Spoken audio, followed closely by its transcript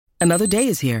Another day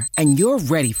is here, and you're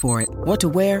ready for it. What to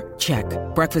wear? Check.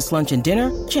 Breakfast, lunch, and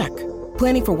dinner? Check.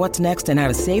 Planning for what's next and how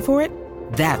to save for it?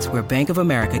 That's where Bank of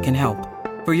America can help.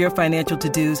 For your financial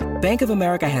to-dos, Bank of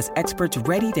America has experts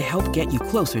ready to help get you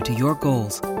closer to your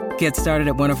goals. Get started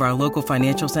at one of our local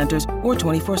financial centers or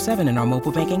 24/7 in our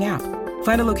mobile banking app.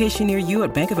 Find a location near you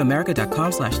at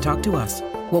bankofamerica.com/talktous.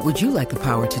 What would you like the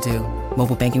power to do?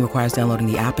 Mobile banking requires downloading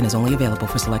the app and is only available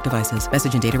for select devices.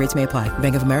 Message and data rates may apply.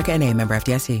 Bank of America N.A., member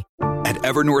FDIC. At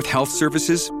Evernorth Health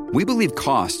Services, we believe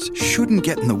costs shouldn't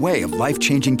get in the way of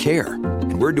life-changing care,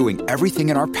 and we're doing everything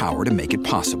in our power to make it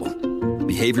possible.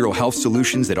 Behavioral health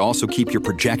solutions that also keep your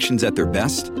projections at their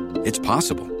best? It's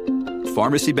possible.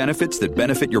 Pharmacy benefits that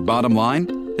benefit your bottom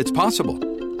line? It's possible.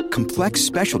 Complex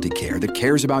specialty care that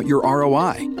cares about your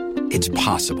ROI? It's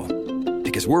possible.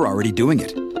 Because we're already doing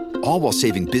it. All while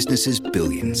saving businesses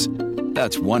billions.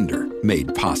 That's Wonder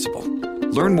made possible.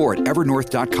 Learn more at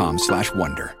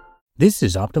evernorth.com/wonder. This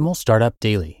is Optimal Startup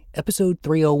Daily, episode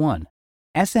 301,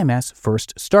 SMS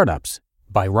First Startups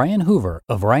by Ryan Hoover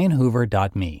of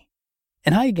ryanhoover.me.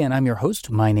 And hi again, I'm your host.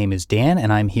 My name is Dan,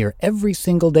 and I'm here every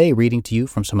single day reading to you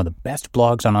from some of the best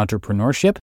blogs on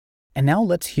entrepreneurship. And now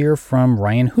let's hear from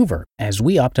Ryan Hoover as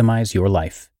we optimize your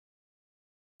life.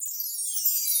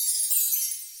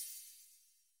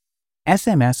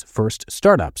 SMS First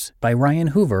Startups by Ryan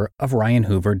Hoover of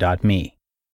ryanhoover.me.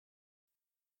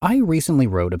 I recently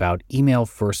wrote about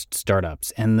email-first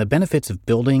startups and the benefits of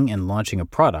building and launching a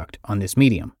product on this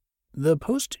medium. The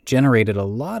post generated a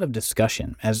lot of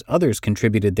discussion as others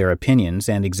contributed their opinions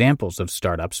and examples of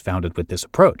startups founded with this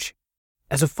approach.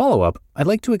 As a follow-up, I'd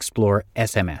like to explore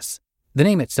SMS. The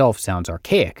name itself sounds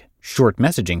archaic, short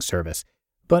messaging service,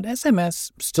 but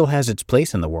SMS still has its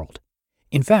place in the world.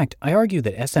 In fact, I argue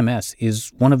that SMS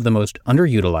is one of the most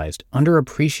underutilized,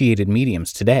 underappreciated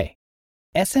mediums today.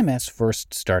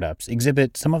 SMS-first startups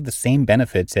exhibit some of the same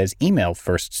benefits as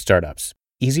email-first startups,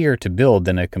 easier to build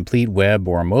than a complete web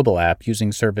or mobile app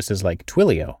using services like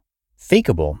Twilio.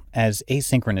 Fakeable, as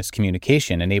asynchronous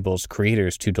communication enables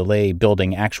creators to delay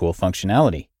building actual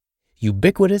functionality.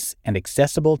 Ubiquitous and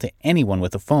accessible to anyone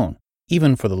with a phone,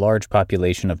 even for the large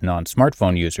population of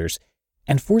non-smartphone users,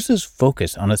 and forces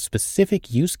focus on a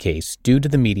specific use case due to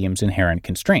the medium's inherent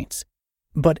constraints.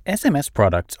 But SMS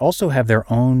products also have their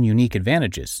own unique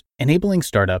advantages, enabling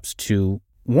startups to,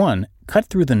 1. Cut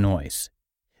through the noise.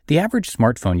 The average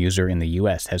smartphone user in the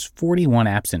US has 41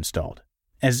 apps installed.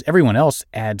 As everyone else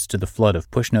adds to the flood of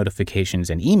push notifications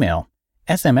and email,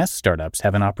 SMS startups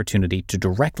have an opportunity to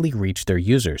directly reach their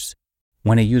users.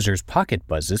 When a user's pocket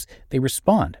buzzes, they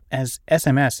respond, as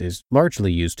SMS is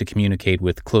largely used to communicate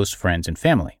with close friends and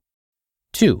family.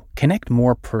 2. Connect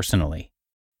more personally.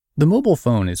 The mobile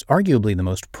phone is arguably the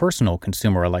most personal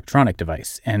consumer electronic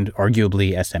device, and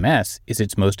arguably SMS is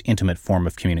its most intimate form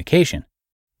of communication.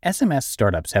 SMS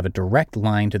startups have a direct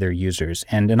line to their users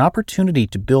and an opportunity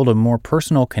to build a more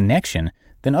personal connection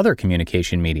than other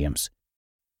communication mediums.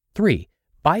 3.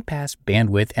 Bypass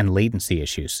bandwidth and latency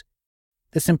issues.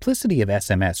 The simplicity of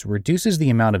SMS reduces the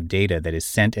amount of data that is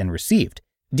sent and received,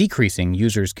 decreasing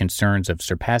users' concerns of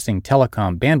surpassing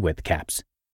telecom bandwidth caps.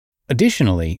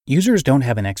 Additionally, users don't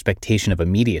have an expectation of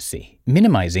immediacy,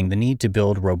 minimizing the need to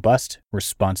build robust,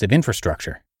 responsive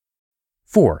infrastructure.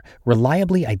 4.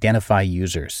 Reliably identify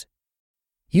users.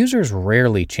 Users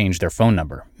rarely change their phone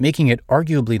number, making it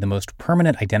arguably the most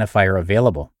permanent identifier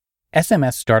available.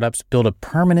 SMS startups build a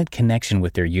permanent connection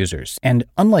with their users, and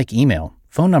unlike email,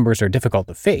 phone numbers are difficult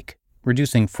to fake,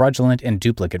 reducing fraudulent and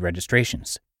duplicate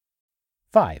registrations.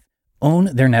 5.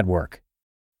 Own their network.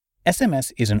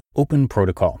 SMS is an open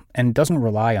protocol and doesn't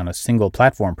rely on a single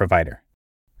platform provider.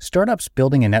 Startups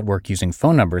building a network using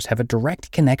phone numbers have a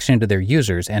direct connection to their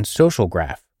users and social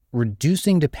graph,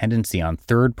 reducing dependency on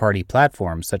third-party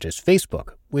platforms such as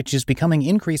Facebook, which is becoming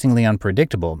increasingly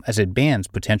unpredictable as it bans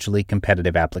potentially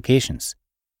competitive applications.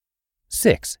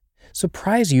 6.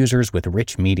 Surprise users with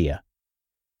rich media.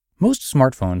 Most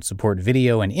smartphones support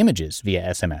video and images via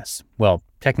SMS, well,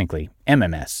 technically,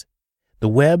 MMS. The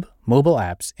web, mobile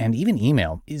apps, and even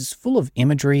email is full of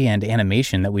imagery and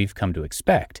animation that we've come to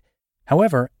expect.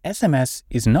 However, SMS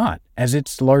is not, as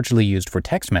it's largely used for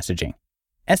text messaging.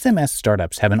 SMS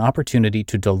startups have an opportunity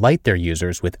to delight their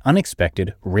users with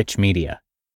unexpected, rich media.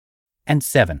 And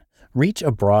 7. Reach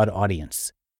a broad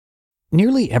audience.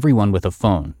 Nearly everyone with a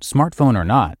phone, smartphone or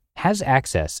not, has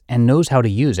access and knows how to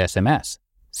use SMS.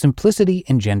 Simplicity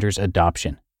engenders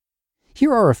adoption.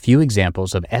 Here are a few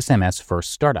examples of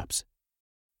SMS-first startups.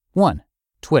 1.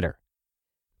 Twitter.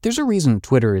 There's a reason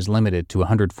Twitter is limited to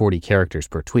 140 characters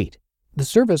per tweet. The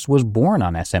service was born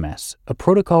on SMS, a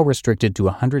protocol restricted to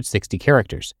 160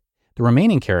 characters. The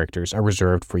remaining characters are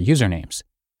reserved for usernames.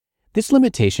 This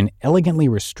limitation elegantly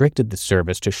restricted the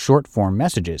service to short-form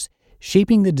messages,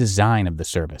 shaping the design of the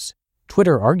service.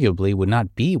 Twitter arguably would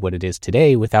not be what it is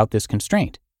today without this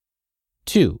constraint.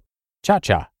 2.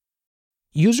 Cha-Cha.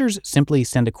 Users simply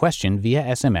send a question via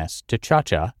SMS to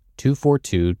Cha-Cha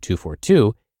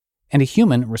 242242, and a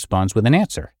human responds with an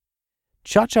answer.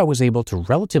 Cha-Cha was able to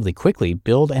relatively quickly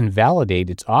build and validate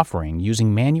its offering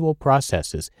using manual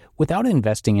processes without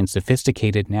investing in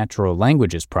sophisticated natural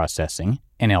languages processing,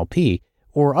 NLP,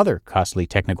 or other costly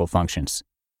technical functions.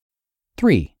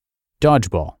 3.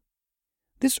 Dodgeball.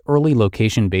 This early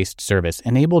location-based service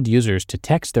enabled users to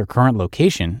text their current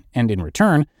location, and in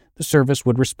return, the service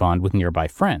would respond with nearby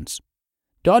friends.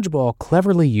 Dodgeball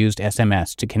cleverly used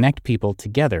SMS to connect people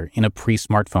together in a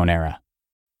pre-smartphone era.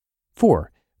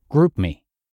 4. GroupMe.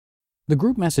 The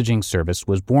group messaging service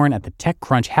was born at the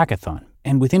TechCrunch hackathon,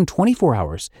 and within 24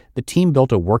 hours, the team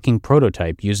built a working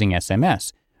prototype using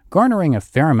SMS, garnering a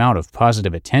fair amount of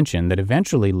positive attention that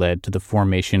eventually led to the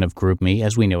formation of GroupMe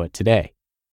as we know it today.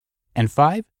 And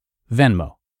 5.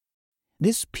 Venmo.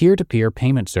 This peer-to-peer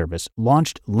payment service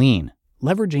launched lean,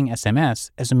 leveraging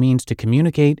SMS as a means to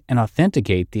communicate and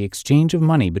authenticate the exchange of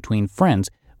money between friends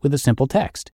with a simple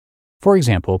text. For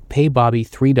example, pay Bobby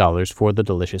 $3 for the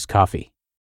delicious coffee.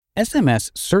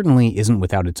 SMS certainly isn't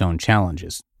without its own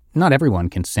challenges. Not everyone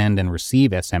can send and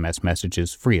receive SMS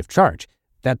messages free of charge.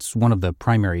 That's one of the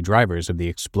primary drivers of the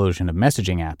explosion of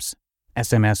messaging apps.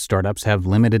 SMS startups have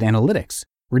limited analytics,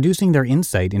 reducing their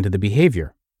insight into the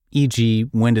behavior, e.g.,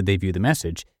 when did they view the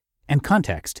message, and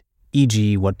context,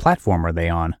 e.g., what platform are they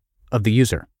on, of the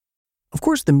user. Of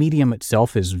course, the medium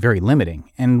itself is very limiting,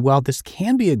 and while this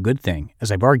can be a good thing,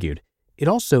 as I've argued, it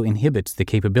also inhibits the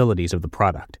capabilities of the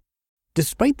product.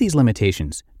 Despite these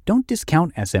limitations, don't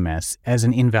discount SMS as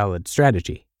an invalid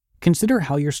strategy. Consider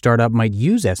how your startup might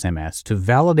use SMS to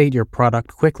validate your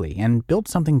product quickly and build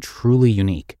something truly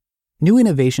unique. New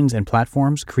innovations and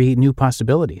platforms create new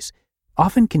possibilities,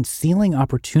 often concealing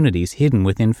opportunities hidden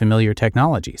within familiar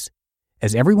technologies.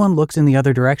 As everyone looks in the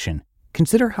other direction,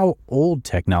 consider how old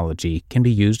technology can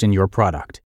be used in your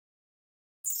product.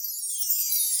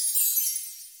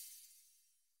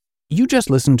 You just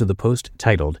listened to the post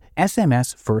titled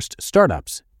SMS First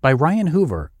Startups by Ryan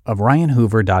Hoover of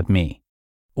ryanhoover.me.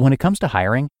 When it comes to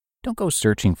hiring, don't go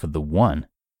searching for the one.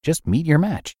 Just meet your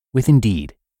match with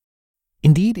Indeed.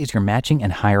 Indeed is your matching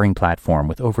and hiring platform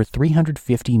with over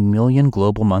 350 million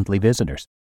global monthly visitors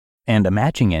and a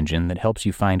matching engine that helps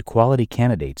you find quality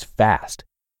candidates fast.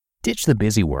 Ditch the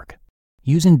busy work.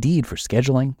 Use Indeed for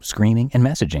scheduling, screening, and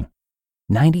messaging.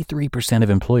 93% of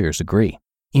employers agree.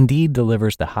 Indeed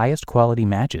delivers the highest quality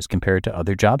matches compared to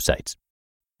other job sites.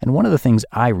 And one of the things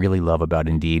I really love about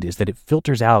Indeed is that it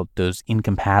filters out those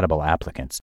incompatible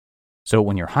applicants. So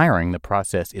when you're hiring, the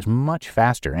process is much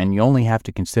faster and you only have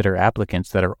to consider applicants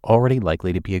that are already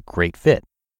likely to be a great fit.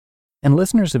 And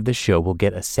listeners of this show will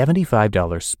get a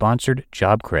 $75 sponsored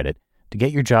job credit to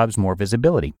get your jobs more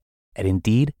visibility at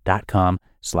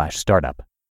Indeed.com/startup.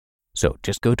 So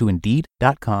just go to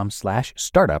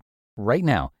Indeed.com/startup right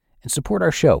now and support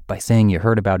our show by saying you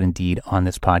heard about Indeed on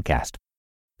this podcast.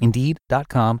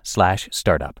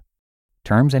 Indeed.com/startup.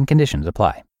 Terms and conditions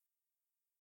apply.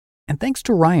 And thanks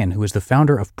to Ryan, who is the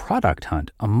founder of Product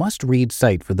Hunt, a must-read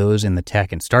site for those in the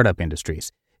tech and startup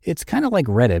industries. It's kind of like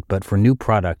Reddit, but for new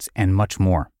products and much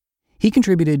more. He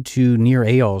contributed to Nir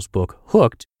Eyal's book,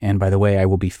 Hooked, and by the way, I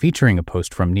will be featuring a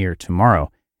post from Nir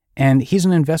tomorrow. And he's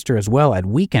an investor as well at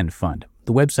Weekend Fund.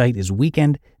 The website is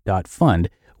weekend.fund,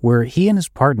 where he and his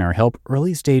partner help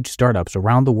early-stage startups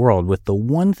around the world with the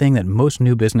one thing that most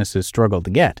new businesses struggle to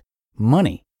get,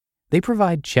 money. They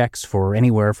provide checks for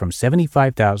anywhere from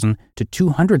 $75,000 to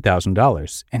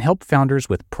 $200,000 and help founders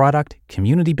with product,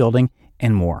 community building,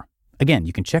 and more. Again,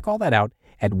 you can check all that out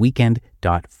at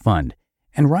weekend.fund.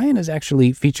 And Ryan is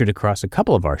actually featured across a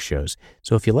couple of our shows,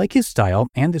 so if you like his style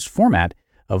and this format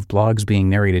of blogs being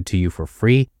narrated to you for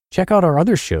free, check out our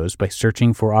other shows by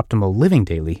searching for Optimal Living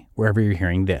Daily wherever you're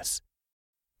hearing this.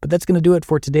 But that's going to do it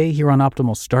for today here on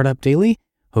Optimal Startup Daily.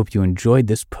 Hope you enjoyed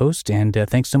this post, and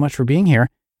thanks so much for being here.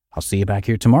 I'll see you back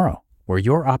here tomorrow, where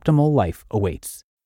your optimal life awaits.